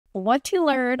what you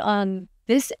learned on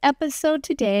this episode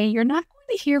today, you're not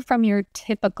going to hear from your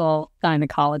typical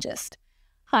gynecologist.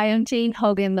 Hi, I'm Jane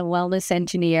Hogan, the wellness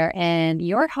engineer and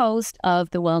your host of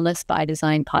the Wellness by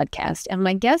Design podcast. And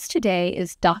my guest today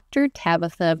is Dr.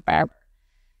 Tabatha Barber.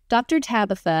 Dr.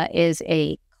 Tabatha is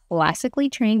a classically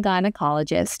trained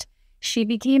gynecologist. She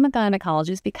became a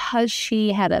gynecologist because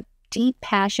she had a deep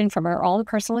passion from her own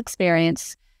personal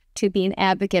experience to be an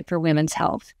advocate for women's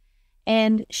health.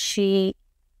 And she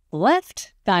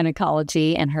left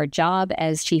gynecology and her job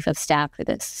as chief of staff for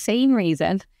the same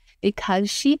reason,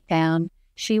 because she found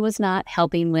she was not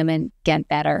helping women get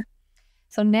better.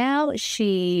 So now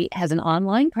she has an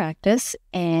online practice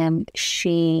and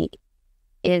she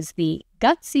is the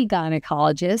Gutsy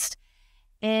Gynecologist,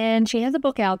 and she has a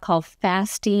book out called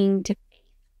Fasting to Faith.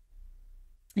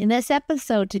 In this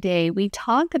episode today, we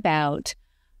talk about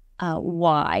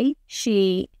why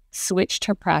she switched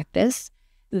her practice,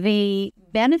 the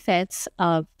benefits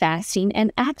of fasting,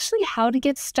 and actually how to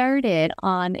get started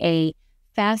on a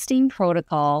fasting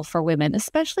protocol for women,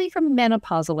 especially for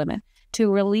menopausal women,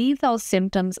 to relieve those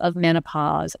symptoms of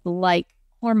menopause, like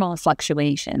hormone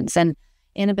fluctuations and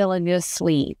inability to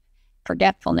sleep,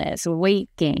 forgetfulness, weight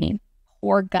gain,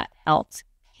 poor gut health,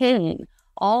 pain,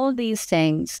 all of these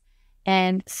things.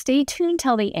 And stay tuned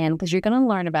till the end, because you're going to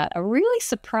learn about a really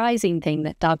surprising thing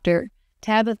that Dr.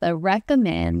 Tabatha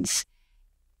recommends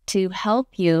to help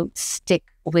you stick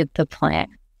with the plan.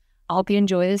 I hope you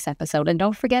enjoy this episode. And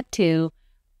don't forget to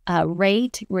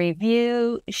rate,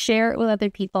 review, share it with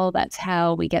other people. That's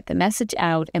how we get the message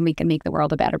out and we can make the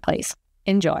world a better place.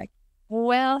 Enjoy.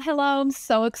 Well, hello. I'm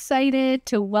so excited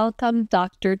to welcome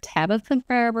Dr. Tabatha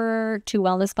Barber to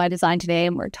Wellness by Design today.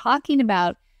 And we're talking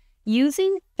about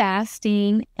using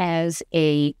fasting as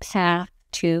a path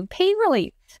to pain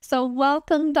relief. So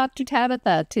welcome, Dr.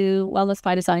 Tabatha, to Wellness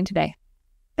by Design today.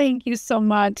 Thank you so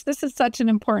much. This is such an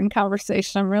important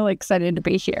conversation. I'm really excited to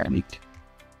be here.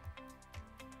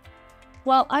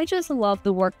 Well, I just love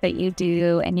the work that you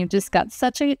do, and you've just got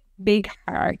such a big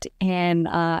heart and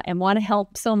want to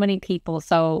help so many people.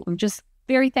 So I'm just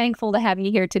very thankful to have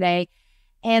you here today.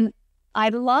 And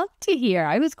I'd love to hear,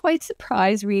 I was quite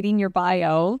surprised reading your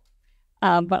bio,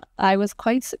 but I was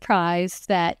quite surprised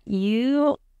that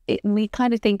we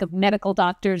kind of think of medical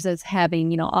doctors as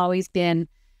having, always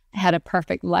had a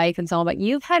perfect life and so on, but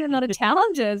you've had a lot of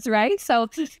challenges, right? So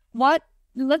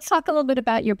let's talk a little bit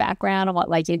about your background and what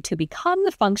led you to become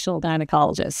the functional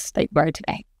gynecologist that you are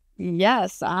today.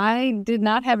 Yes, I did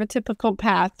not have a typical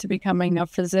path to becoming a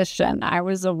physician. I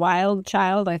was a wild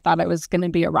child. I thought I was going to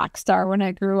be a rock star when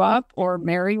I grew up, or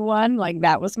marry one. Like,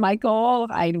 that was my goal.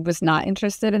 I was not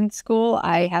interested in school.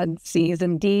 I had C's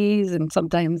and D's and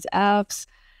sometimes F's.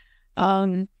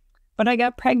 But I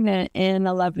got pregnant in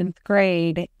 11th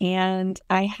grade, and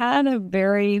I had a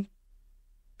very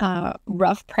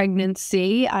rough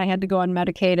pregnancy. I had to go on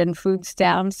Medicaid and food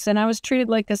stamps, and I was treated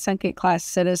like a second-class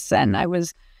citizen. I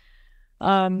was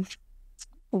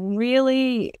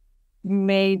really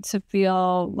made to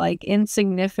feel like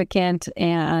insignificant,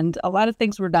 and a lot of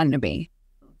things were done to me.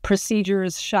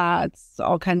 Procedures, shots,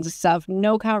 all kinds of stuff.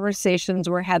 No conversations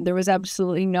were had. There was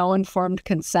absolutely no informed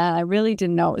consent. I really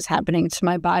didn't know what was happening to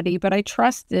my body, but I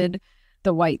trusted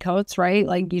the white coats, right?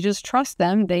 Like, you just trust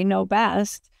them. They know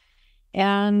best.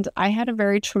 And I had a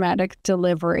very traumatic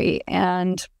delivery.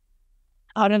 And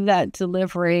out of that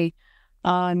delivery,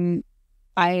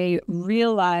 I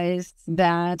realized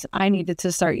that I needed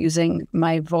to start using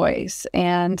my voice.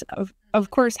 And of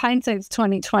course, hindsight's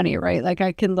 20/20, right? Like,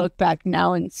 I can look back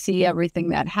now and see everything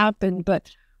that happened.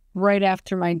 But right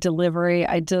after my delivery,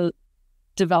 I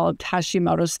developed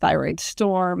Hashimoto's thyroid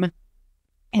storm.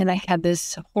 And I had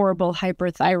this horrible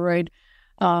hyperthyroid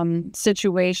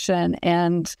situation.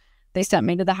 And they sent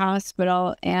me to the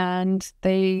hospital, and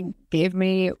they gave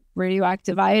me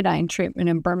radioactive iodine treatment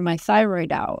and burned my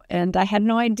thyroid out. And I had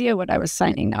no idea what I was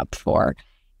signing up for.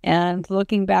 And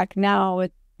looking back now,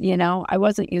 I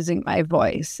wasn't using my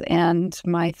voice, and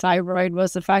my thyroid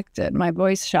was affected, my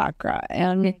voice chakra.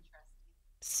 And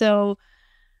so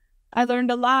I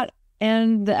learned a lot.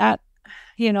 And that,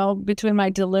 between my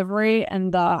delivery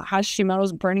and the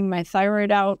Hashimoto's burning my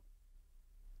thyroid out,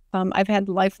 I've had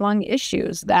lifelong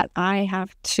issues that I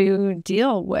have to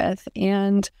deal with.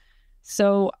 And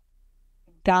so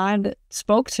God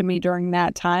spoke to me during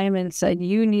that time and said,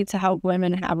 you need to help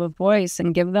women have a voice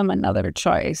and give them another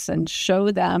choice and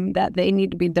show them that they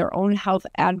need to be their own health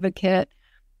advocate.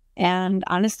 And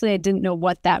honestly, I didn't know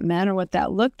what that meant or what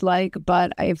that looked like,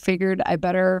 but I figured I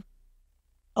better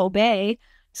obey.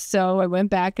 So I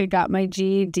went back and got my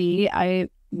GED. I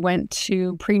went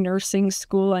to pre-nursing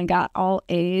school and got all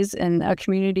A's in a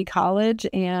community college.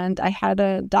 And I had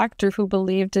a doctor who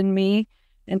believed in me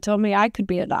and told me I could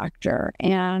be a doctor.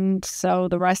 And so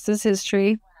the rest is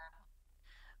history.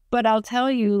 But I'll tell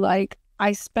you, like,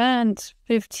 I spent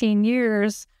 15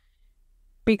 years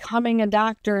becoming a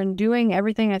doctor and doing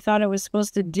everything I thought I was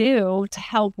supposed to do to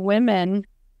help women.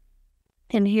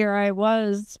 And here I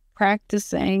was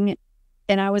practicing,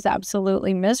 and I was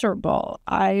absolutely miserable.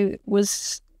 I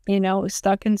was,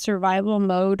 stuck in survival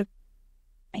mode,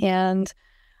 and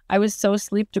I was so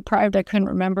sleep deprived, I couldn't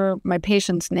remember my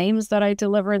patients' names that I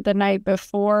delivered the night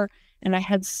before. And I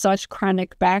had such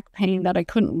chronic back pain that I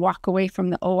couldn't walk away from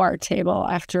the OR table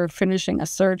after finishing a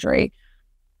surgery.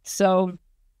 So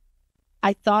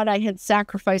I thought I had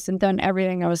sacrificed and done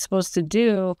everything I was supposed to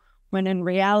do, when in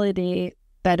reality,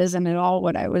 that isn't at all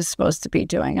what I was supposed to be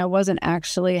doing. I wasn't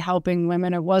actually helping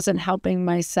women. I wasn't helping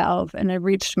myself. And I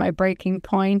reached my breaking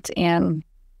point, and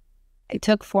I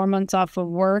took 4 months off of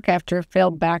work after a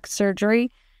failed back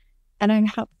surgery. And I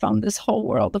found this whole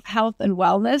world of health and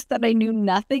wellness that I knew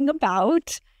nothing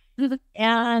about.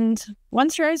 And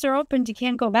once your eyes are opened, you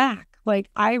can't go back. Like,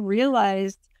 I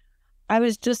realized I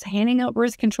was just handing out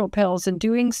birth control pills and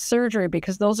doing surgery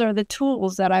because those are the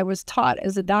tools that I was taught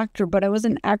as a doctor, but I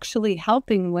wasn't actually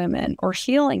helping women or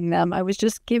healing them. I was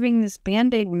just giving this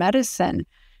Band-Aid medicine.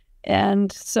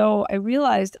 And so I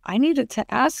realized I needed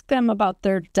to ask them about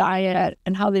their diet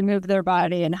and how they move their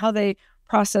body and how they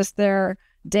process their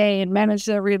day and manage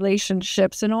their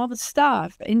relationships and all the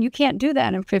stuff. And you can't do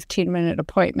that in 15-minute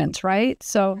appointments, right?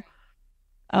 So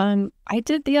I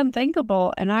did the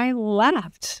unthinkable, and I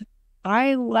left.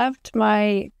 I left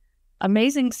my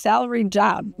amazing salaried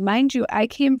job. Mind you, I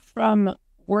came from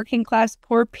working class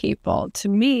poor people. To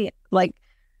me, like,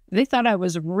 they thought I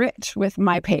was rich with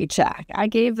my paycheck. I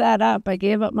gave that up. I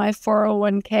gave up my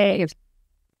 401k,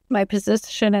 my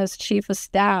position as chief of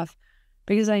staff,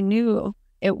 because I knew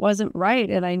it wasn't right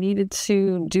and I needed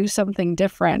to do something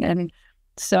different. And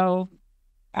so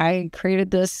I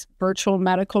created this virtual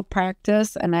medical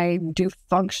practice, and I do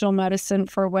functional medicine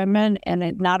for women, and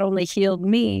it not only healed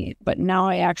me, but now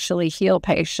I actually heal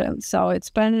patients. So it's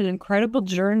been an incredible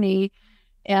journey,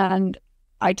 and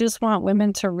I just want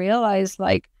women to realize,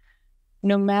 like,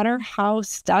 no matter how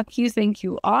stuck you think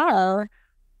you are,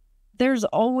 there's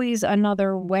always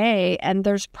another way, and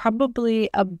there's probably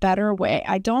a better way.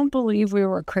 I don't believe we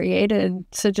were created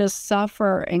to just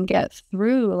suffer and get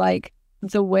through. Like,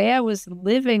 the way I was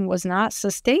living was not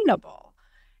sustainable,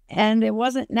 and it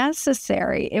wasn't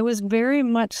necessary. It was very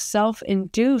much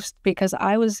self-induced because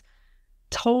I was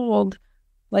told,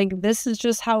 like, this is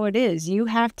just how it is. You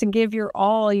have to give your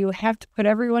all. You have to put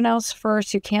everyone else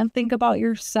first. You can't think about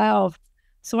yourself.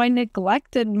 So I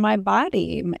neglected my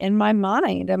body and my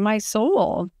mind and my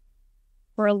soul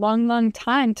for a long, long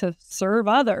time to serve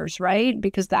others, right?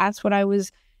 Because that's what I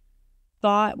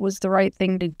thought was the right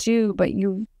thing to do. But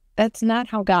that's not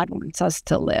how God wants us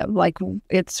to live. Like,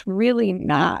 it's really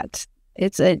not.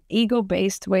 It's an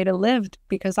ego-based way to live,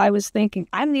 because I was thinking,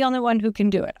 I'm the only one who can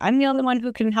do it. I'm the only one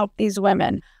who can help these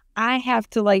women. I have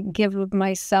to, like, give of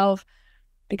myself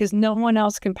because no one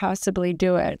else can possibly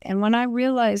do it. And when I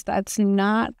realized that's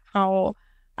not how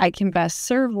I can best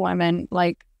serve women,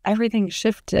 like, everything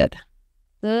shifted.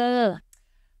 Ugh.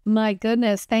 My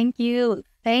goodness. Thank you.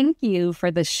 Thank you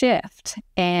for the shift,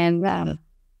 and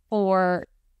for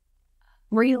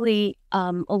really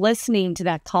listening to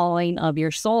that calling of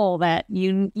your soul, that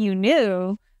you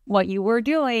knew what you were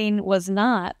doing was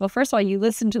not. Well, first of all, you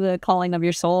listened to the calling of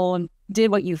your soul and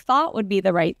did what you thought would be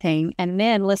the right thing, and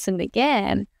then listened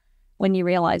again when you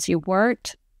realized you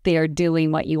weren't there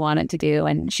doing what you wanted to do,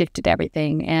 and shifted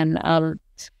everything. And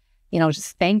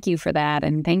just thank you for that,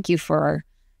 and thank you for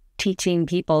teaching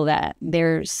people that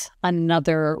there's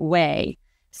another way.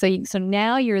 So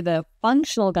now you're the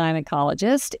functional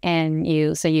gynecologist, and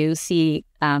you see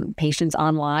patients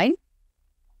online.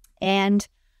 And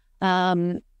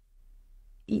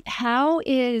how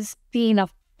is being a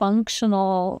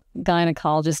functional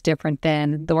gynecologist different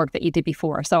than the work that you did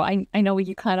before? So I know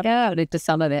you kind of alluded to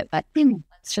some of it, but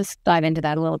let's just dive into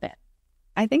that a little bit.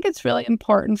 I think it's really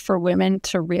important for women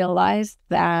to realize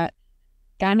that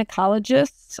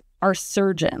gynecologists are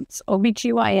surgeons.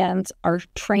 OBGYNs are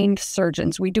trained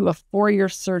surgeons. We do a 4-year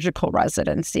surgical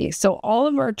residency. So all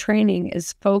of our training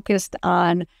is focused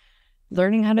on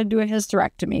learning how to do a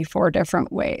hysterectomy 4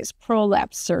 different ways,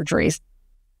 prolapse surgeries,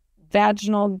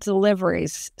 vaginal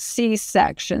deliveries,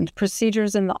 C-sections,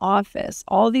 procedures in the office,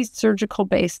 all these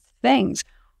surgical-based things.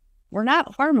 we're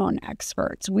not hormone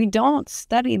experts. We don't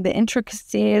study the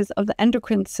intricacies of the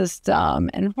endocrine system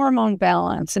and hormone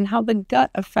balance and how the gut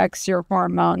affects your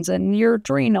hormones and your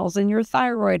adrenals and your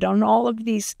thyroid and all of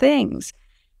these things.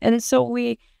 And so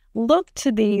we look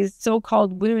to these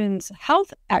so-called women's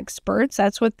health experts,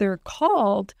 that's what they're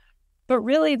called, but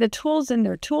really the tools in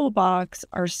their toolbox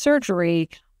are surgery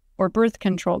or birth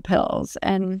control pills.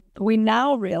 And we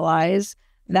now realize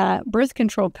that birth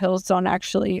control pills don't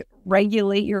actually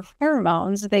regulate your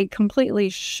hormones. They completely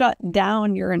shut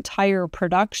down your entire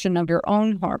production of your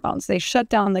own hormones. They shut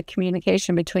down the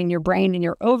communication between your brain and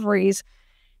your ovaries.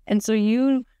 And so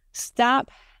you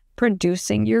stop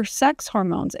producing your sex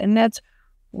hormones. And that's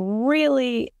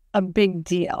really a big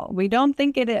deal. We don't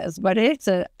think it is, but it's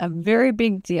a very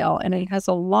big deal. And it has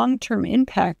a long-term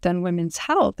impact on women's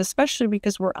health, especially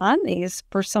because we're on these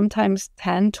for sometimes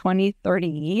 10, 20, 30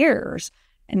 years.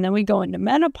 And then we go into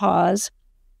menopause.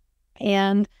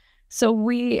 And so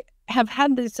we have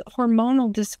had these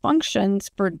hormonal dysfunctions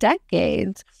for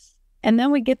decades. And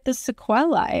then we get the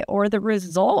sequelae or the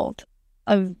result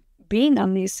of being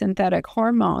on these synthetic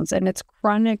hormones, and it's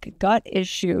chronic gut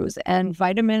issues and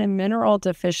vitamin and mineral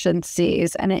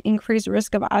deficiencies and an increased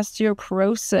risk of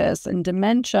osteoporosis and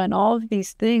dementia and all of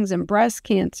these things and breast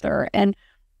cancer.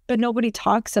 But nobody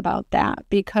talks about that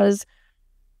because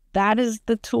that is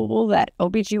the tool that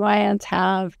OBGYNs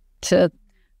have to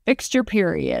fix your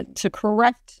period, to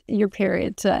correct your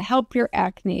period, to help your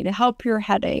acne, to help your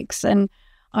headaches. And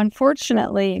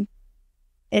unfortunately,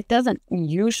 it doesn't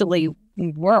usually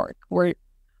work.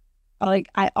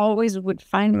 I always would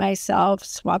find myself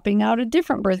swapping out a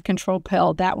different birth control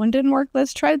pill. That one didn't work.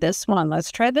 Let's try this one.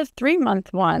 Let's try the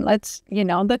 3-month one. Let's,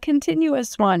 the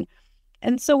continuous one.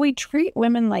 And so we treat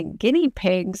women like guinea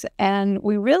pigs, and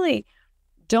we really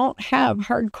don't have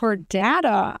hardcore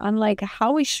data on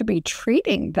how we should be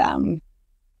treating them.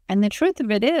 And the truth of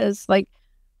it is,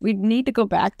 we need to go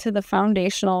back to the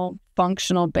foundational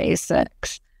functional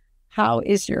basics. How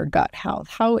is your gut health?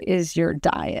 How is your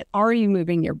diet? Are you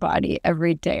moving your body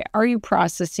every day? Are you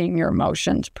processing your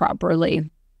emotions properly?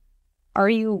 Are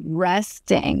you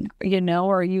resting?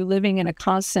 Are you living in a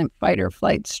constant fight or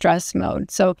flight stress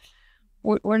mode? So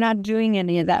we're not doing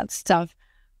any of that stuff.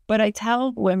 But I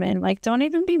tell women, don't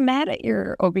even be mad at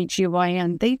your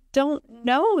OBGYN. They don't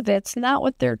know. That's not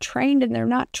what they're trained in. They're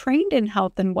not trained in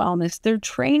health and wellness. They're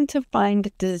trained to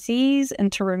find disease and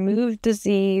to remove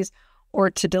disease, or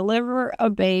to deliver a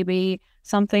baby,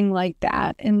 something like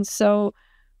that. And so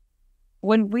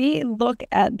when we look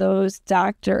at those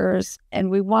doctors and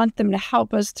we want them to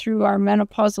help us through our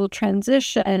menopausal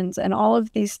transitions and all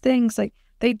of these things,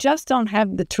 they just don't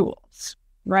have the tools,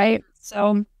 right?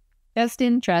 So best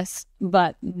interest,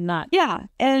 but not. Yeah.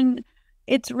 And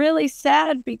it's really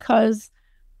sad because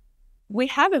we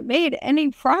haven't made any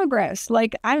progress.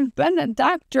 I've been a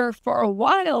doctor for a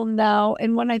while now,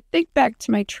 and when I think back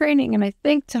to my training and I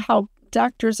think to how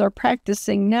doctors are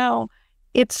practicing now,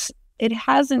 it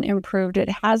hasn't improved. It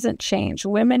hasn't changed.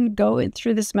 Women go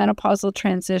through this menopausal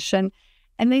transition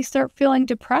and they start feeling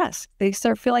depressed. They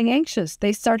start feeling anxious.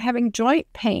 They start having joint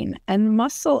pain and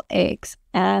muscle aches,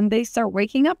 and they start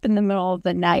waking up in the middle of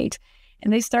the night,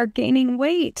 and they start gaining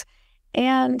weight.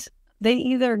 And they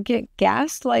either get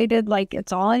gaslighted,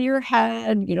 it's all in your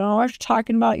head, you don't know what you're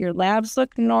talking about, your labs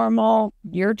look normal,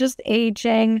 you're just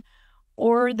aging,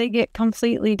 or they get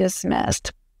completely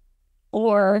dismissed,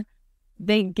 or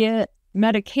they get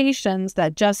medications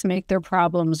that just make their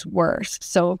problems worse.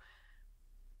 So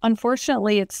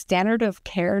unfortunately, it's standard of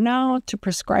care now to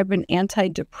prescribe an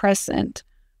antidepressant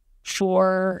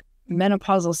for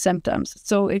menopausal symptoms.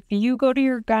 So if you go to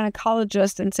your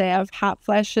gynecologist and say, I have hot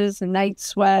flashes and night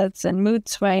sweats and mood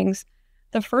swings,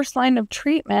 the first line of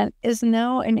treatment is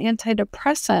now an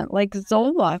antidepressant like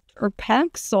Zoloft or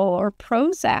Paxil or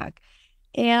Prozac.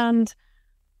 And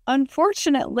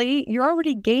unfortunately, you're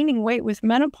already gaining weight with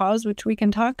menopause, which we can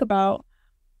talk about,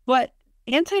 but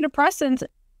antidepressants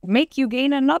make you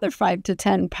gain another 5 to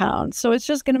 10 pounds. So it's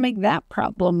just going to make that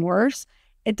problem worse.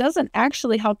 It doesn't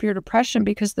actually help your depression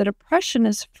because the depression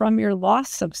is from your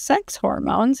loss of sex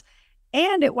hormones,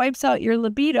 and it wipes out your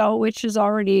libido, which is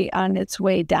already on its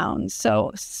way down.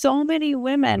 So many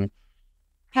women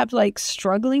have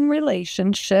struggling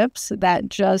relationships that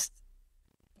just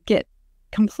get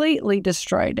completely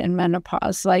destroyed in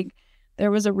menopause.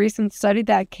 There was a recent study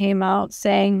that came out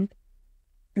saying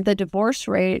the divorce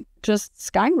rate just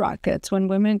skyrockets when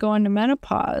women go into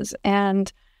menopause,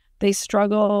 and they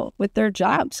struggle with their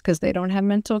jobs because they don't have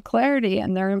mental clarity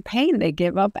and they're in pain. They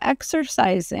give up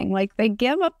exercising. They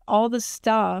give up all the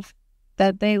stuff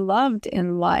that they loved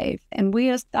in life. And we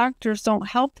as doctors don't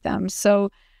help them. So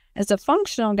as a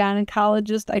functional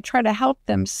gynecologist, I try to help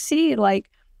them see, like,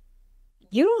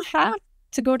 you don't have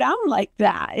to go down like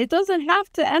that. It doesn't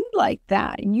have to end like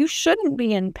that. You shouldn't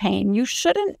be in pain. You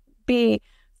shouldn't be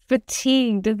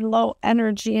fatigued and low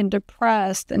energy and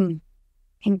depressed and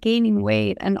gaining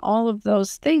weight and all of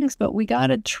those things. But we got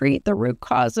to treat the root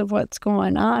cause of what's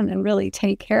going on and really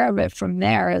take care of it from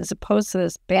there, as opposed to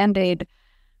this Band-Aid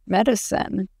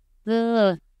medicine.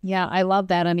 Ugh. Yeah, I love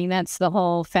that. I mean, that's the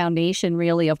whole foundation,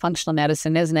 really, of functional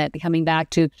medicine, isn't it? Coming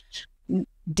back to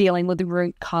dealing with the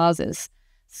root causes.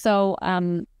 So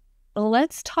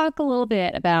let's talk a little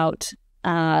bit about,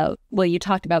 well, you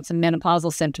talked about some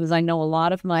menopausal symptoms. I know a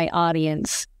lot of my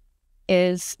audience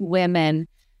is women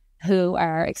who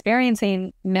are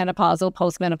experiencing menopausal,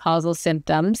 postmenopausal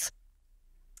symptoms,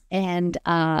 and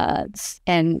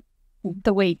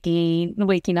the weight gain,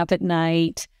 waking up at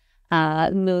night,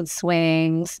 mood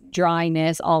swings,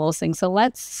 dryness, all those things. So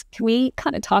can we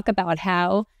kind of talk about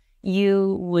how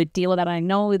you would deal with that? I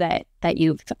know that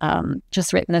you've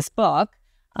just written this book,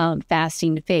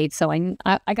 Fasting to Fade. So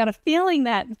I got a feeling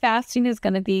that fasting is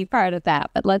going to be part of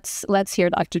that. But let's hear,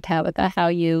 Dr. Tabatha, how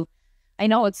you. I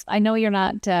know you're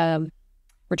not.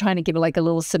 We're trying to give like a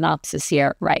little synopsis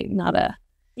here, right? Not a.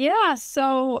 Yeah.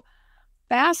 So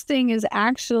fasting is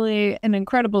actually an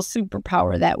incredible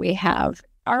superpower that we have.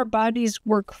 Our bodies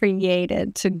were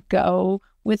created to go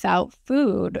without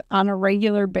food on a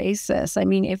regular basis. I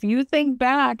mean, if you think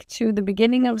back to the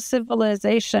beginning of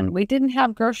civilization, we didn't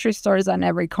have grocery stores on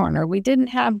every corner. We didn't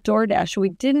have DoorDash. We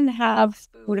didn't have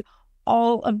food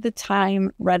all of the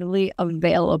time readily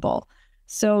available.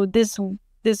 So this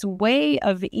way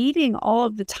of eating all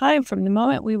of the time, from the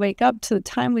moment we wake up to the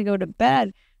time we go to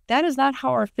bed, that is not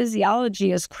how our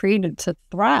physiology is created to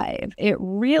thrive. It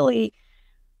really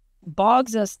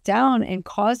bogs us down and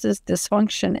causes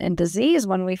dysfunction and disease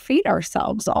when we feed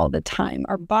ourselves all the time.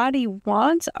 Our body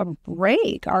wants a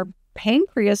break. Our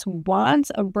pancreas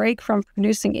wants a break from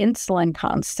producing insulin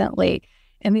constantly.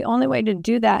 And the only way to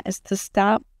do that is to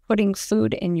stop putting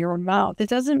food in your mouth. It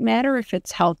doesn't matter if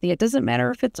it's healthy. It doesn't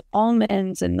matter if it's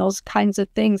almonds and those kinds of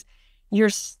things. You're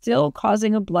still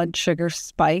causing a blood sugar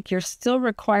spike. You're still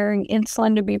requiring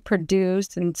insulin to be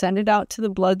produced and send it out to the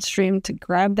bloodstream to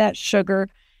grab that sugar.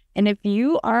 And if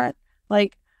you aren't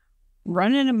like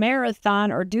running a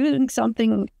marathon or doing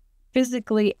something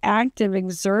physically active,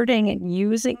 exerting and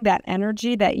using that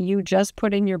energy that you just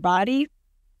put in your body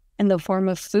in the form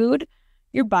of food,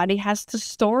 your body has to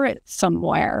store it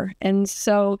somewhere. And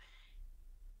so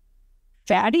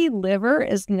fatty liver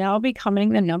is now becoming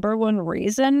the #1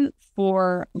 reason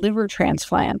for liver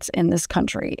transplants in this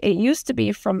country. It used to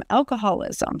be from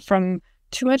alcoholism, from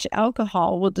too much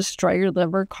alcohol will destroy your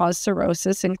liver, cause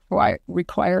cirrhosis, and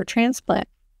require a transplant.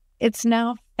 It's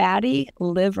now fatty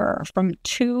liver from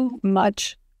too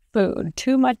much food,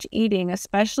 too much eating,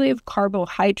 especially of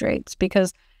carbohydrates,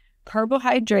 because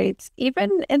carbohydrates, even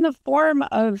in the form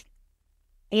of,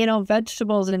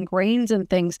 vegetables and grains and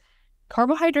things,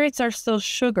 carbohydrates are still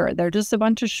sugar. They're just a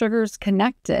bunch of sugars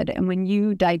connected. And when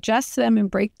you digest them and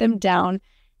break them down,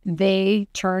 they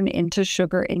turn into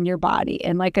sugar in your body.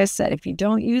 And like I said, if you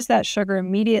don't use that sugar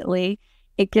immediately,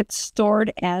 it gets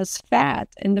stored as fat.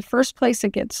 And the first place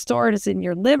it gets stored is in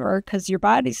your liver, because your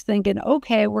body's thinking,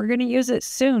 okay, we're going to use it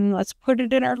soon. Let's put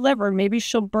it in our liver. Maybe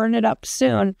she'll burn it up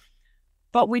soon.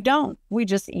 But we don't. We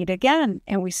just eat again,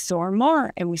 and we store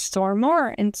more, and we store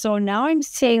more. And so now I'm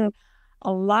seeing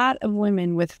a lot of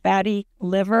women with fatty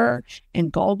liver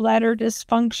and gallbladder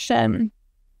dysfunction.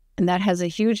 And that has a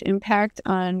huge impact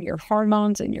on your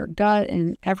hormones and your gut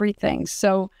and everything.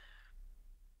 So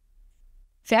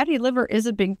fatty liver is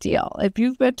a big deal. If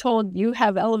you've been told you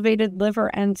have elevated liver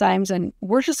enzymes and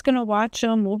we're just going to watch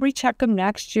them, we'll recheck them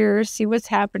next year, see what's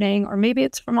happening, or maybe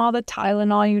it's from all the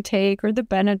Tylenol you take or the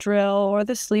Benadryl or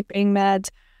the sleeping meds,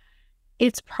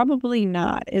 it's probably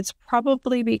not. It's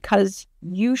probably because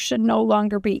you should no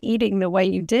longer be eating the way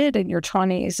you did in your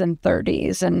 20s and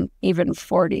 30s and even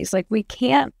 40s. Like, we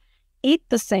can't eat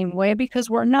the same way because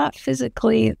we're not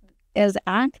physically as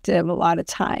active a lot of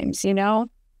times, The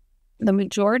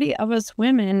majority of us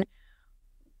women,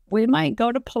 we might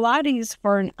go to Pilates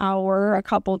for an hour a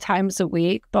couple times a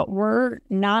week, but we're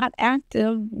not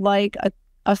active like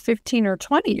a 15 or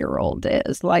 20-year-old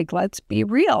is. Like, let's be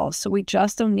real. So we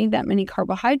just don't need that many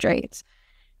carbohydrates.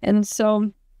 And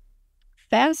so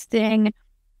fasting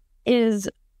is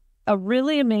a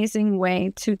really amazing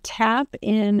way to tap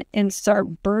in and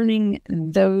start burning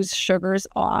those sugars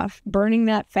off, burning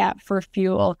that fat for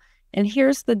fuel. And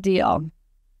here's the deal.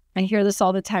 I hear this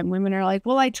all the time. Women are like,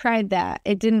 well, I tried that.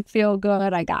 It didn't feel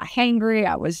good. I got hangry.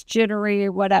 I was jittery,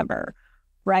 whatever,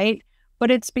 right? But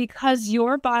it's because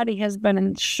your body has been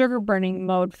in sugar burning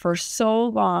mode for so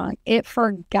long, it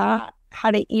forgot how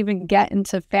to even get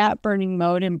into fat burning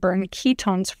mode and burn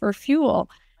ketones for fuel.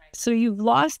 So you've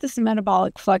lost this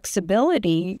metabolic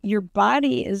flexibility. Your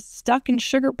body is stuck in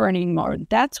sugar burning mode.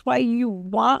 That's why you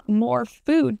want more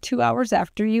food 2 hours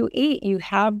after you eat. You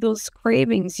have those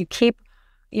cravings. You keep,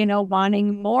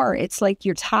 wanting more. It's like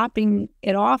you're topping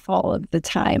it off all of the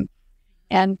time.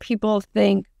 And people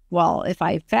think, well, if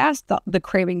I fast, the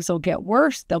cravings will get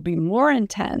worse. They'll be more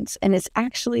intense. And it's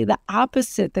actually the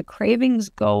opposite. The cravings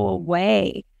go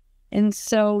away. And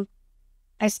so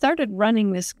I started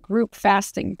running this group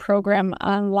fasting program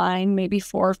online maybe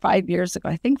 4 or 5 years ago,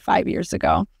 I think 5 years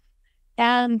ago.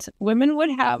 And women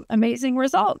would have amazing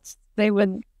results. They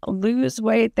would lose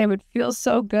weight. They would feel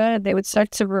so good. They would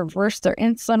start to reverse their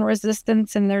insulin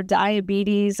resistance and their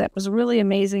diabetes. It was really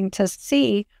amazing to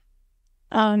see.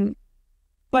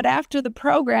 But after the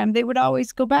program, they would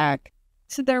always go back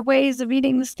to their ways of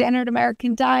eating the standard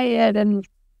American diet and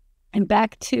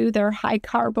back to their high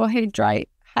carbohydrate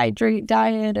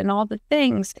diet and all the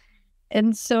things.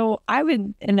 And so I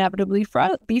would inevitably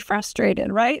be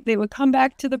frustrated, right? They would come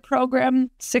back to the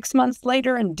program 6 months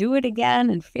later and do it again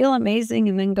and feel amazing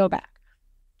and then go back.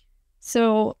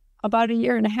 So about 1.5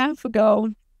 years ago,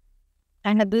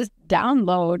 I had this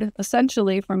download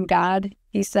essentially from God.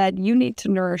 He said, you need to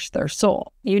nourish their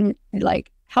soul. You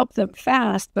help them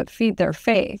fast, but feed their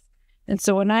faith. And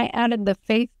so when I added the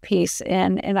faith piece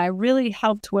in, and I really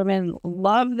helped women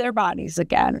love their bodies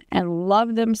again and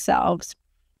love themselves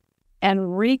and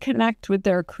reconnect with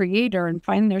their creator and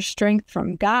find their strength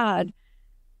from God,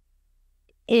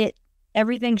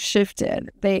 everything shifted.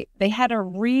 They had a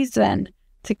reason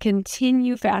to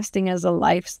continue fasting as a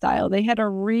lifestyle. They had a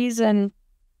reason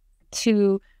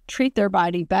to treat their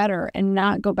body better and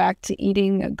not go back to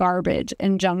eating garbage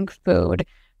and junk food,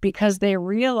 because they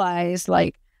realize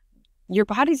your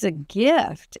body's a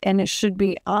gift and it should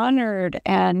be honored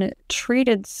and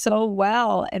treated so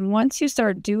well. And once you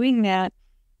start doing that,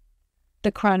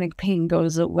 the chronic pain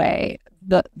goes away.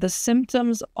 The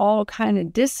symptoms all kind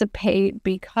of dissipate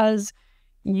because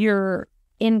you're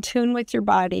in tune with your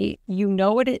body. You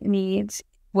know what it needs.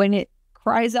 When it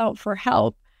cries out for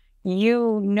help,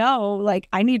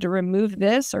 I need to remove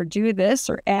this or do this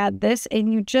or add this.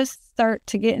 And you just start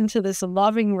to get into this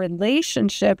loving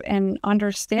relationship and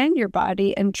understand your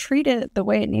body and treat it the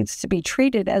way it needs to be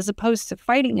treated, as opposed to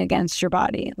fighting against your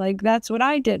body. That's what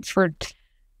I did for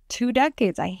 2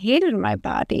 decades. I hated my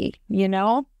body,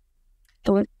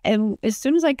 And as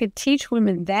soon as I could teach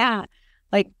women that,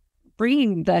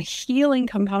 bringing the healing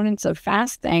components of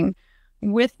fasting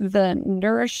with the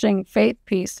nourishing faith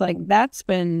piece, that's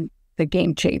been the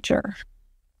game changer.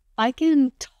 I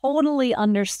can totally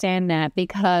understand that,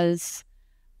 because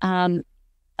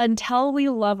until we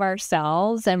love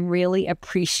ourselves and really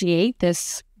appreciate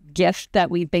this gift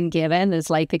that we've been given, this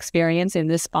life experience in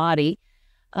this body,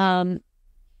 the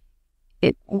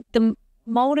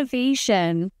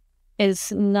motivation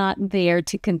is not there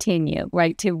to continue,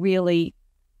 right? To really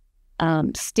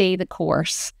stay the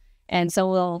course. And so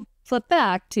we'll flip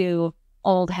back to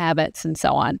old habits and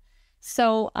so on.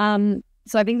 So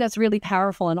I think that's really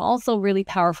powerful, and also really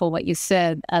powerful what you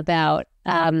said about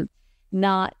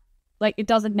not, it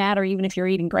doesn't matter even if you're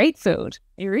eating great food.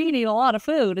 You're eating a lot of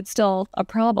food, it's still a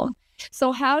problem.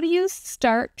 So how do you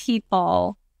start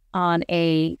people on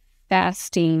a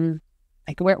fasting,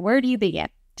 where do you begin?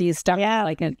 Do you start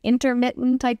an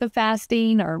intermittent type of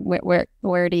fasting, or where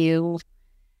do you...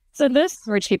 where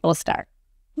do people start?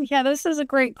 Yeah, this is a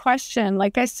great question.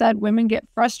 Like I said, women get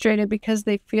frustrated because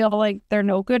they feel like they're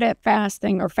no good at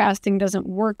fasting, or fasting doesn't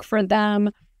work for them.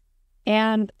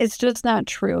 And it's just not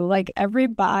true. Every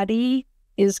body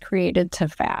is created to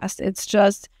fast. It's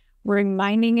just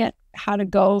reminding it how to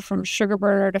go from sugar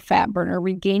burner to fat burner,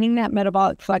 regaining that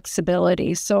metabolic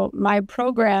flexibility. So my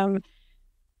program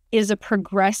is a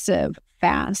progressive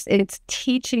fast. It's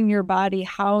teaching your body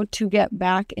how to get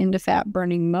back into fat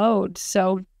burning mode.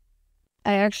 So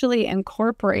I actually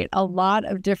incorporate a lot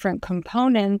of different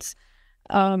components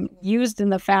used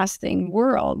in the fasting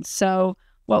world. So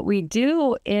what we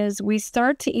do is we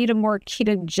start to eat a more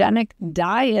ketogenic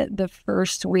diet the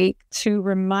first week to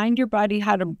remind your body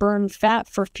how to burn fat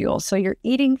for fuel. So you're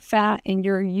eating fat and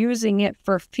you're using it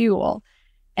for fuel.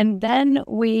 And then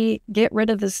we get rid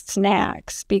of the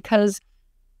snacks, because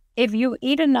if you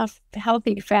eat enough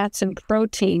healthy fats and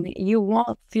protein, you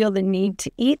won't feel the need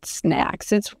to eat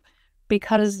snacks. It's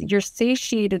because you're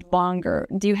satiated longer.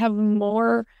 Do you have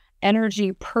more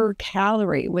energy per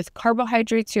calorie? With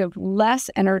carbohydrates, you have less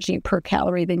energy per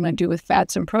calorie than you do with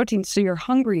fats and proteins, so you're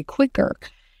hungry quicker.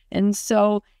 And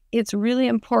so it's really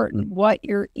important what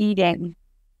you're eating.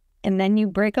 And then you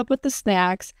break up with the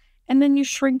snacks, and then you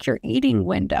shrink your eating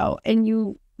window, and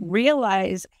you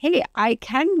realize, hey, I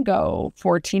can go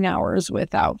 14 hours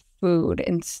without food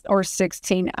or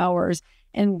 16 hours.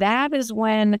 And that is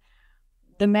when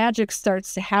the magic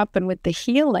starts to happen with the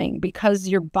healing, because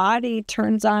your body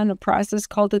turns on a process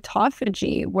called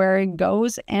autophagy, where it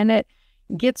goes and it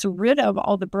gets rid of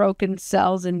all the broken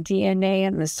cells and DNA,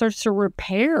 and it starts to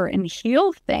repair and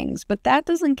heal things. But that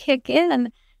doesn't kick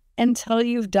in until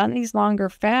you've done these longer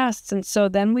fasts. And so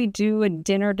then we do a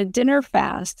dinner to dinner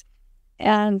fast.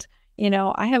 And,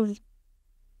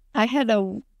 I had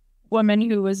a woman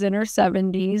who was in her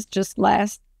 70s just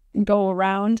last go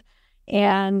around,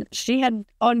 and she had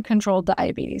uncontrolled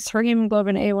diabetes. Her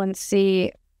hemoglobin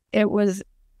A1C, it was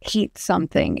heat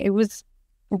something. It was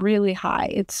really high.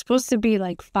 It's supposed to be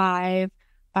like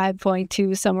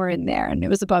 5.2, somewhere in there, and it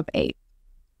was above 8.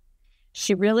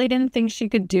 She really didn't think she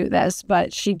could do this,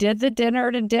 but she did the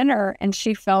dinner to dinner, and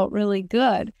she felt really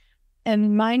good.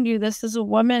 And mind you, this is a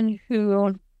woman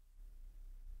who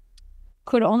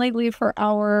could only leave her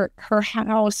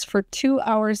house for 2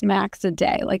 hours max a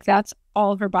day. Like, that's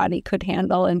all her body could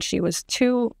handle. And she was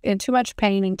in too much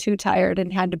pain and too tired,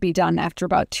 and had to be done after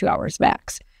about 2 hours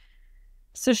max.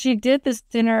 So she did this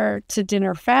dinner to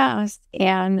dinner fast,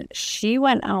 and she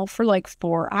went out for like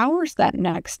 4 hours that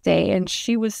next day. And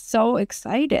she was so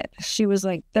excited. She was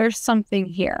like, there's something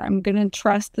here. I'm going to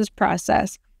trust this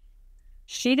process.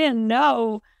 She didn't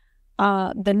know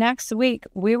the next week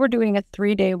we were doing a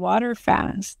 3-day water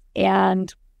fast.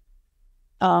 And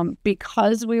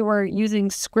because we were using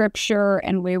scripture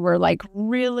and we were like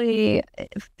really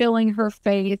filling her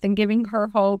faith and giving her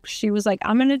hope, she was like,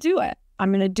 I'm going to do it. I'm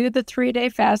going to do the 3-day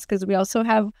fast, because we also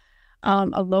have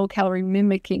a low-calorie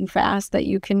mimicking fast that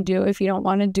you can do if you don't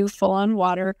want to do full-on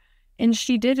water. And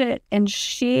she did it, and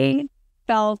she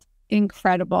felt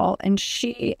incredible. And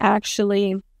she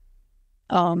actually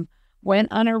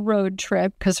went on a road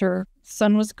trip, because her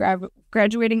son was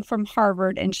graduating from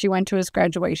Harvard, and she went to his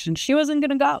graduation. She wasn't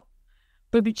going to go,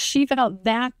 but she felt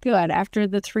that good after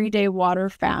the 3-day water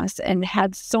fast and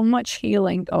had so much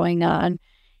healing going on.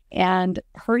 And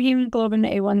her hemoglobin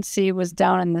A1C was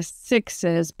down in the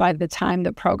 6s by the time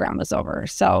the program was over.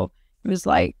 So it was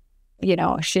like,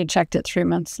 she had checked it 3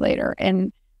 months later.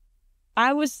 And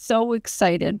I was so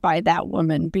excited by that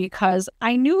woman, because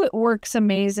I knew it works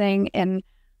amazing. And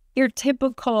your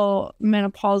typical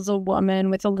menopausal woman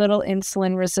with a little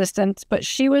insulin resistance, but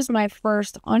she was my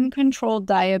first uncontrolled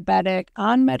diabetic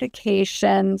on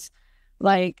medications,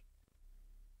 like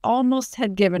almost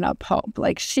had given up hope.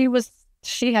 Like,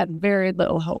 she had very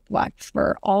little hope left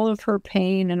for all of her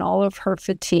pain and all of her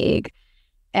fatigue.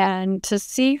 And to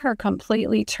see her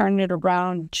completely turn it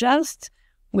around just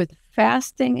with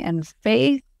fasting and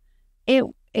faith, it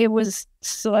was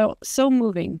so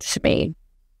moving to me.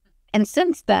 And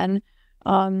since then,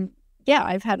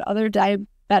 I've had other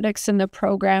diabetics in the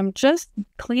program, just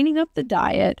cleaning up the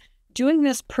diet, doing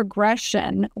this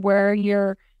progression where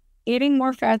you're eating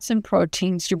more fats and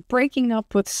proteins, you're breaking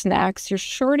up with snacks, you're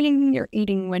shortening your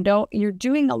eating window, you're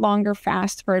doing a longer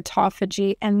fast for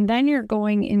autophagy, and then you're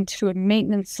going into a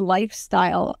maintenance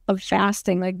lifestyle of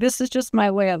fasting. Like, this is just my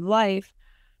way of life.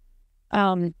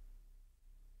 That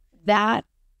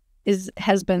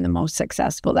has been the most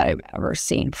successful that I've ever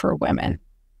seen for women.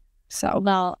 So,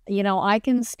 well, I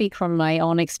can speak from my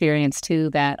own experience too,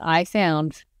 that I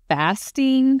found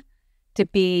fasting to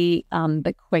be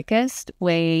the quickest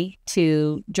way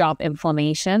to drop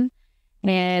inflammation.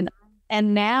 And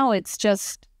now it's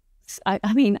just,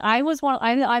 I was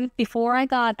before I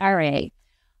got RA,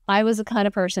 I was the kind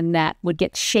of person that would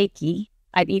get shaky.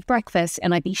 I'd eat breakfast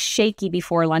and I'd be shaky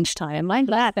before lunchtime. And my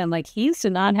husband, like, he used to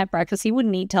not have breakfast. He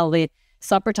wouldn't eat till the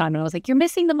supper time. And I was like, you're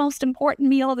missing the most important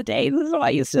meal of the day. This is what I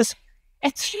used to say.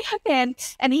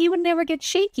 And he would never get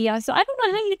shaky. I said, I don't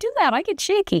know how you do that. I get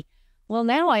shaky. Well,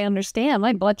 now I understand.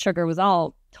 My blood sugar was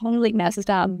all totally messed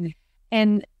up.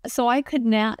 And so I could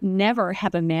never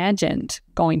have imagined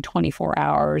going 24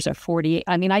 hours or 48.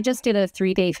 I just did a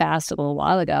 3-day fast a little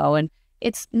while ago, and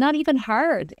it's not even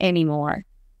hard anymore.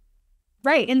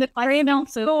 Right. And the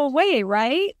cravings go away,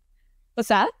 right? What's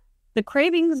that? The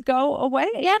cravings go away.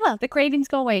 Yeah, the cravings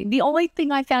go away. The only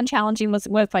thing I found challenging was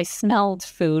if I smelled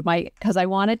food, because I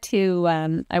wanted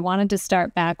to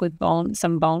start back with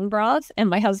some bone broth, and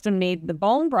my husband made the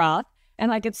bone broth,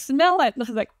 and I could smell it. And I was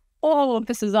like, oh,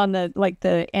 this is on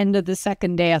the end of the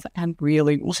second day. I was like, I'm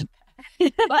really.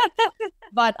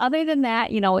 but other than that,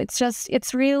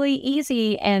 it's really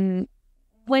easy, and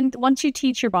once you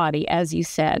teach your body, as you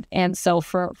said, and so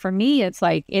for me, it's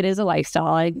like, it is a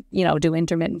lifestyle. I, do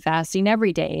intermittent fasting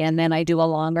every day, and then I do a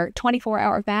longer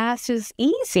 24-hour fast. Is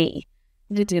easy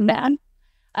to do that.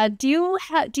 Do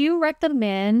you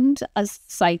recommend a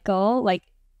cycle, like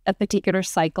a particular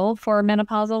cycle for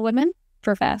menopausal women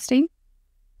for fasting?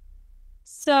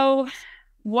 So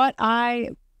what I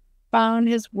found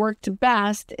has worked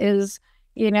best is,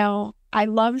 I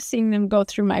love seeing them go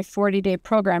through my 40-day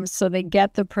program so they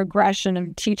get the progression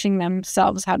of teaching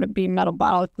themselves how to be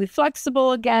metabolically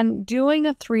flexible again, doing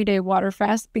a 3-day water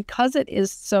fast because it is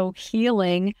so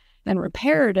healing and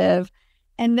reparative,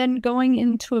 and then going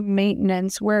into a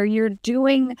maintenance where you're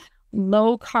doing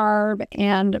low carb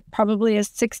and probably a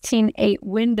 16-8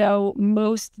 window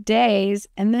most days,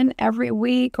 and then every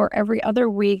week or every other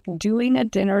week doing a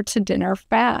dinner to dinner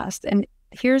fast. And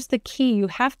here's the key. You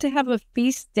have to have a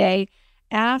feast day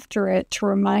after it to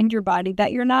remind your body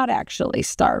that you're not actually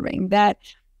starving, that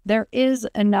there is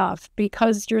enough,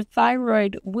 because your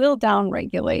thyroid will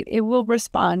downregulate. It will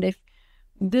respond. If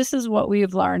this is what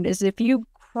we've learned, is if you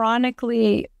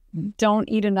chronically don't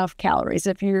eat enough calories,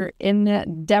 if you're in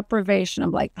that deprivation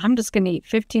of like, I'm just going to eat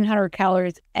 1,500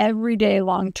 calories every day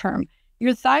long term,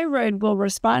 your thyroid will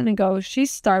respond and go,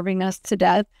 she's starving us to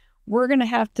death. We're going to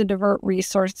have to divert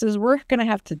resources. We're going to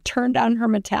have to turn down her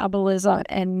metabolism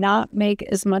and not make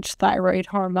as much thyroid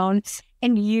hormone,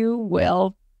 and you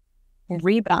will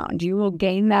rebound. You will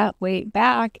gain that weight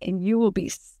back and you will be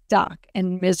stuck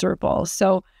and miserable.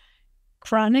 So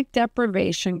chronic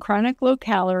deprivation, chronic low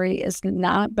calorie is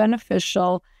not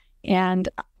beneficial, and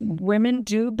women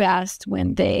do best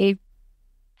when they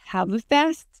have a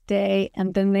fast day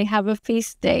and then they have a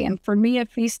feast day. And for me, a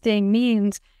feast day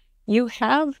means you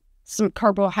have some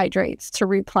carbohydrates to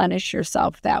replenish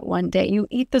yourself that one day. You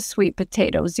eat the sweet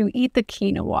potatoes, you eat the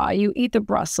quinoa, you eat the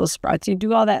Brussels sprouts, you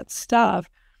do all that stuff.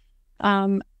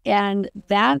 And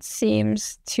that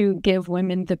seems to give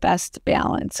women the best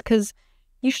balance, because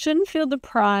you shouldn't feel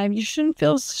deprived. You shouldn't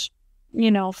feel,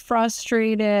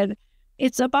 frustrated.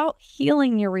 It's about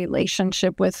healing your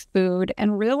relationship with food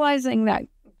and realizing that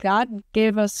God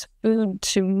gave us food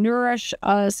to nourish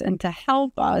us and to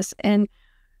help us. And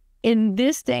in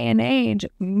this day and age,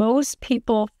 most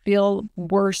people feel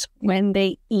worse when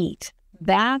they eat.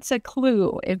 That's a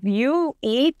clue. If you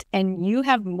eat and you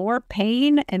have more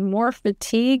pain and more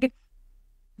fatigue,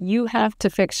 you have to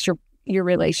fix your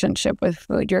relationship with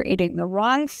food. You're eating the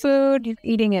wrong food. You're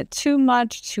eating it too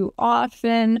much, too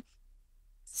often.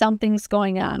 Something's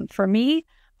going on. For me,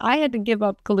 I had to give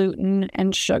up gluten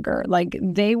and sugar. Like,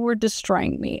 they were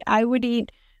destroying me. I would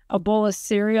eat a bowl of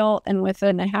cereal, and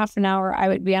within a half an hour, I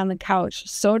would be on the couch,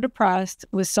 so depressed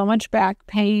with so much back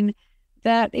pain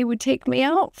that it would take me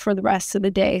out for the rest of the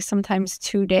day, sometimes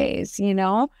 2 days,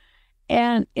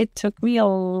 And it took me a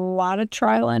lot of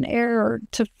trial and error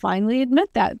to finally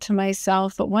admit that to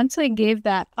myself. But once I gave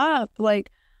that up,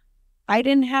 I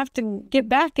didn't have to get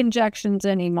back injections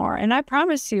anymore. And I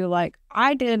promise you,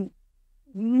 I did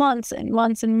months and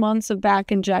months and months of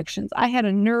back injections. I had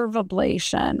a nerve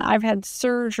ablation. I've had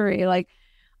surgery.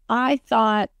 I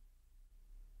thought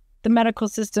the medical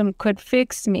system could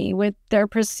fix me with their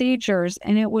procedures,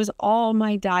 and it was all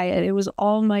my diet. It was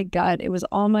all my gut. It was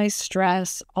all my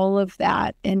stress, all of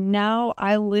that. And now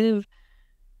I live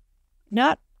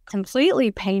not completely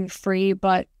pain-free,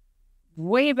 but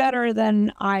way better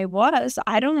than I was.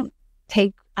 I don't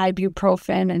take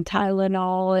ibuprofen and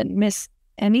Tylenol and miss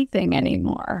anything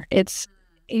anymore. It's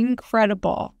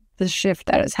incredible, the shift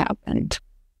that has happened.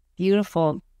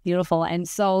 Beautiful, beautiful. And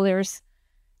so there's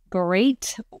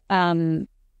great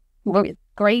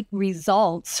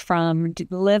results from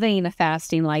living a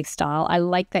fasting lifestyle. I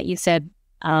like that you said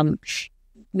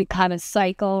we kind of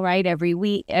cycle, right? Every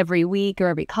week or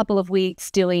every couple of weeks,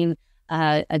 doing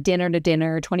a dinner to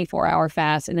dinner, 24-hour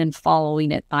fast, and then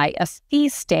following it by a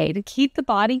feast day to keep the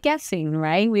body guessing,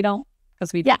 right?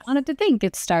 Because we don't want it to think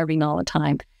it's starving all the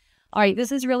time. All right,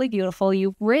 this is really beautiful.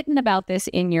 You've written about this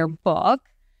in your book,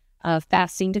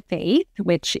 Fasting to Faith,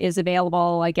 which is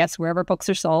available, I guess, wherever books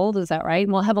are sold. Is that right?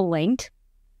 And we'll have a link.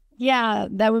 Yeah,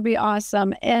 that would be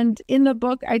awesome. And in the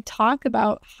book, I talk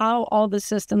about how all the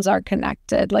systems are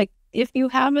connected. Like, if you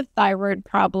have a thyroid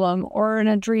problem or an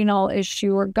adrenal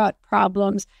issue or gut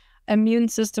problems, immune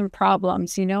system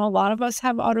problems, a lot of us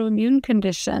have autoimmune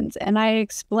conditions. And I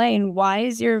explain, why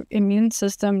is your immune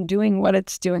system doing what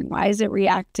it's doing? Why is it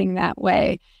reacting that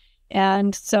way?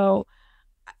 And so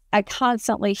I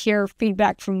constantly hear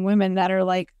feedback from women that are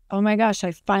like, oh my gosh,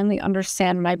 I finally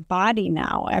understand my body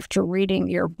now after reading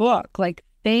your book.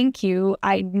 Thank you.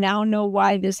 I now know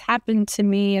why this happened to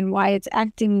me and why it's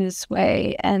acting this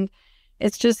way. And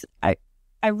it's just,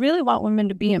 I really want women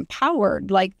to be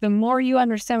empowered. Like, the more you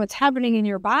understand what's happening in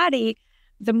your body,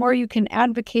 the more you can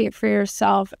advocate for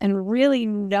yourself and really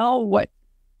know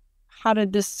how to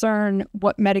discern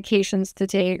what medications to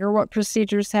take or what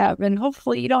procedures to have. And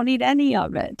hopefully you don't need any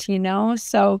of it, you know?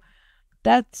 So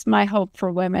that's my hope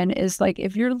for women, is like,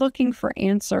 if you're looking for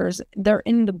answers, they're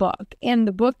in the book. And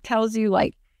the book tells you,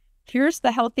 like, here's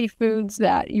the healthy foods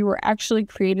that you were actually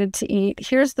created to eat.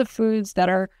 Here's the foods that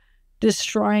are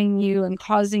destroying you and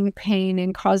causing pain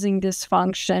and causing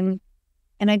dysfunction.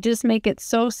 And I just make it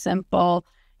so simple.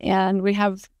 And we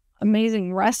have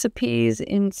amazing recipes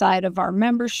inside of our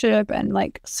membership and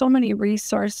like so many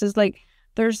resources. Like,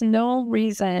 there's no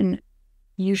reason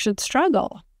you should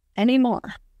struggle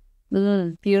anymore.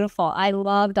 Beautiful. I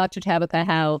love, Dr. Tabatha,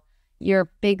 how your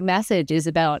big message is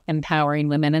about empowering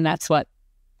women. And that's what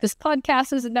this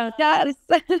podcast is about. Yes.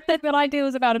 What I do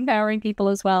is about empowering people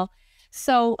as well.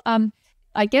 So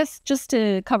I guess just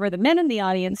to cover the men in the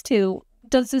audience too,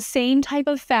 does the same type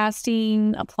of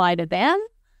fasting apply to them?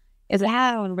 Is it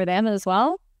for them as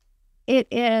well? It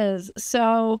is.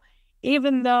 So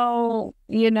even though,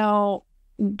 you know,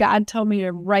 God told me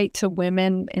to write to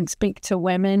women and speak to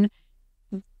women,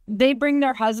 they bring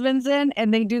their husbands in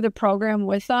and they do the program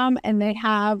with them, and they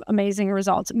have amazing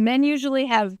results. Men usually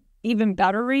have even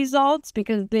better results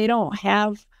because they don't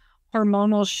have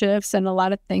hormonal shifts and a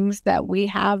lot of things that we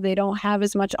have. They don't have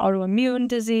as much autoimmune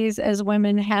disease as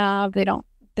women have.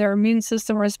 Their immune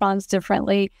system responds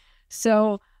differently.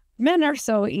 So men are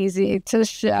so easy to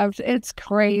shift. It's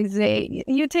crazy.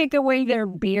 You take away their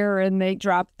beer and they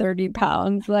drop 30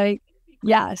 pounds. Like,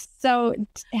 yes. So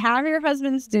have your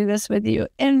husbands do this with you.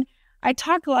 And I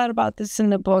talk a lot about this in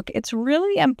the book. It's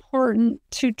really important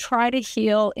to try to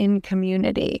heal in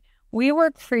community. We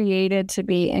were created to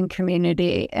be in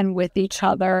community and with each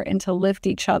other and to lift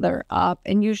each other up.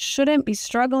 And you shouldn't be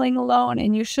struggling alone,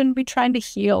 and you shouldn't be trying to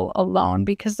heal alone,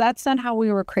 because that's not how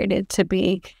we were created to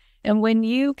be. And when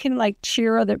you can like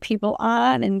cheer other people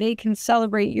on and they can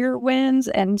celebrate your wins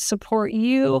and support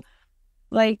you,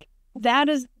 like, that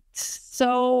is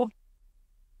so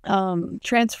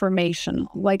transformational.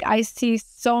 Like, I see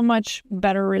so much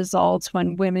better results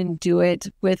when women do it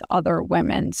with other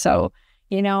women. So,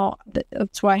 you know,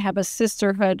 that's why I have a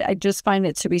sisterhood. I just find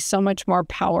it to be so much more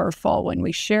powerful when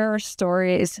we share our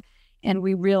stories and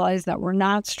we realize that we're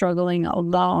not struggling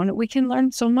alone. We can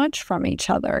learn so much from each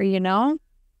other, you know?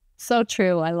 So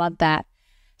true. I love that.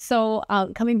 So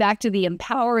coming back to the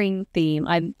empowering theme,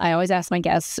 I always ask my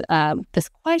guests this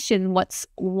question: what's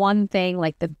one thing,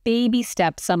 like the baby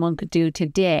steps someone could do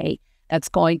today that's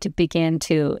going to begin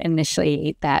to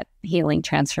initiate that healing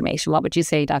transformation? What would you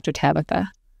say, Dr. Tabatha?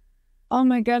 Oh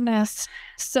my goodness.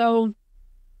 So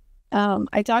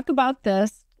I talk about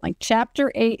this, like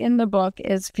chapter 8 in the book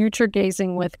is future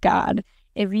gazing with God.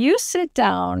 If you sit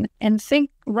down and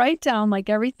write down like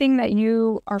everything that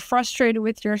you are frustrated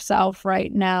with yourself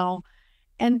right now,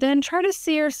 and then try to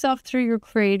see yourself through your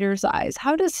Creator's eyes.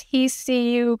 How does He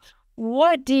see you?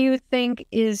 What do you think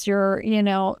is your, you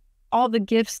know, all the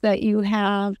gifts that you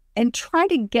have, and try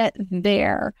to get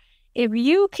there. If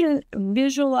you can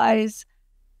visualize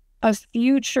a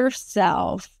future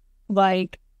self,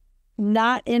 like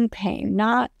not in pain,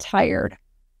 not tired,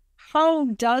 how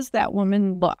does that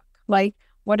woman look? Like,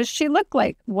 what does she look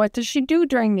like? What does she do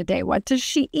during the day? What does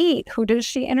she eat? Who does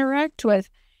she interact with?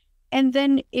 And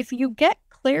then if you get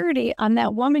clarity on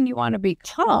that woman you want to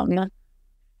become,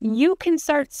 you can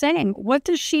start saying, what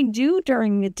does she do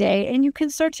during the day? And you can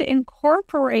start to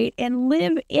incorporate and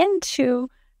live into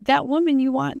that woman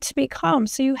you want to become.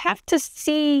 So you have to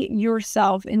see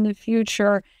yourself in the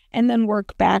future and then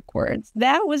work backwards.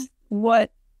 That was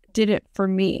what did it for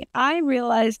me. I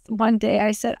realized one day,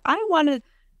 I said, I want to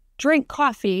drink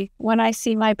coffee when I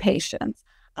see my patients.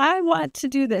 I want to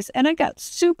do this. And I got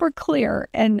super clear.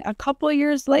 And a couple of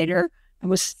years later, I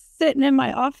was sitting in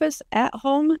my office at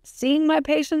home, seeing my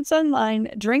patients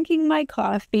online, drinking my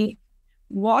coffee,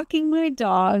 walking my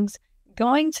dogs,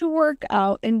 going to work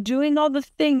out, and doing all the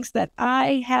things that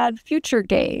I had future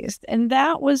gazed. And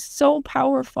that was so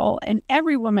powerful. And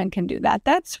every woman can do that.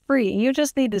 That's free. You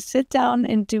just need to sit down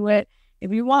and do it.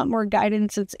 If you want more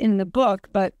guidance, it's in the book.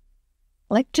 But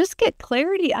like, just get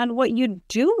clarity on what you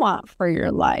do want for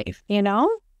your life, you know?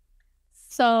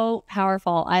 So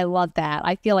powerful. I love that.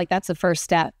 I feel like that's the first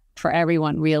step for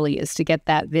everyone, really, is to get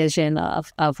that vision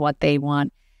of what they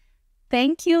want.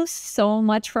 Thank you so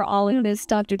much for all of this,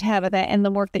 Dr. Tabatha, and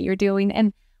the work that you're doing.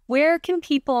 And where can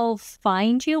people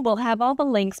find you? We'll have all the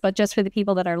links, but just for the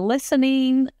people that are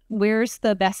listening, where's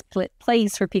the best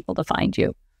place for people to find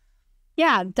you?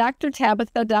 Yeah,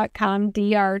 drtabatha.com,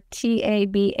 DRTABATHA,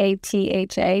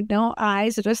 no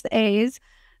I's, just A's.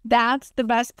 That's the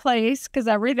best place because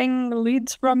everything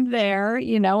leads from there.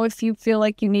 You know, if you feel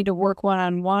like you need to work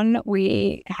one-on-one,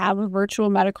 we have a virtual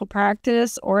medical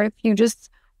practice, or if you just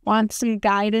want some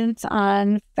guidance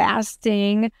on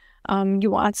fasting, you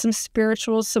want some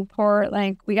spiritual support,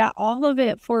 like we got all of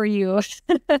it for you.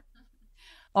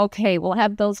 Okay, we'll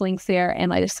have those links there.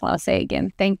 And I just want to say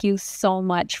again, thank you so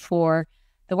much for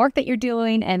the work that you're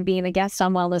doing and being a guest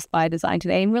on Wellness by Design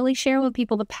today, and really sharing with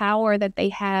people the power that they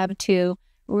have to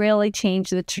really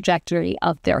change the trajectory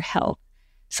of their health.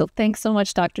 So thanks so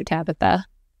much, Dr. Tabatha.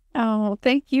 Oh,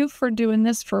 thank you for doing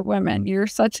this for women. You're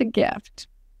such a gift.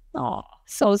 Oh,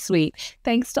 so sweet.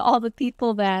 Thanks to all the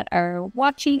people that are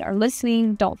watching or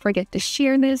listening. Don't forget to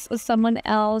share this with someone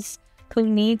else who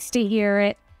needs to hear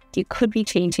it. You could be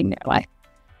changing their life.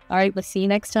 All right, we'll see you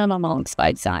next time on Wellness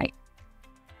by Design.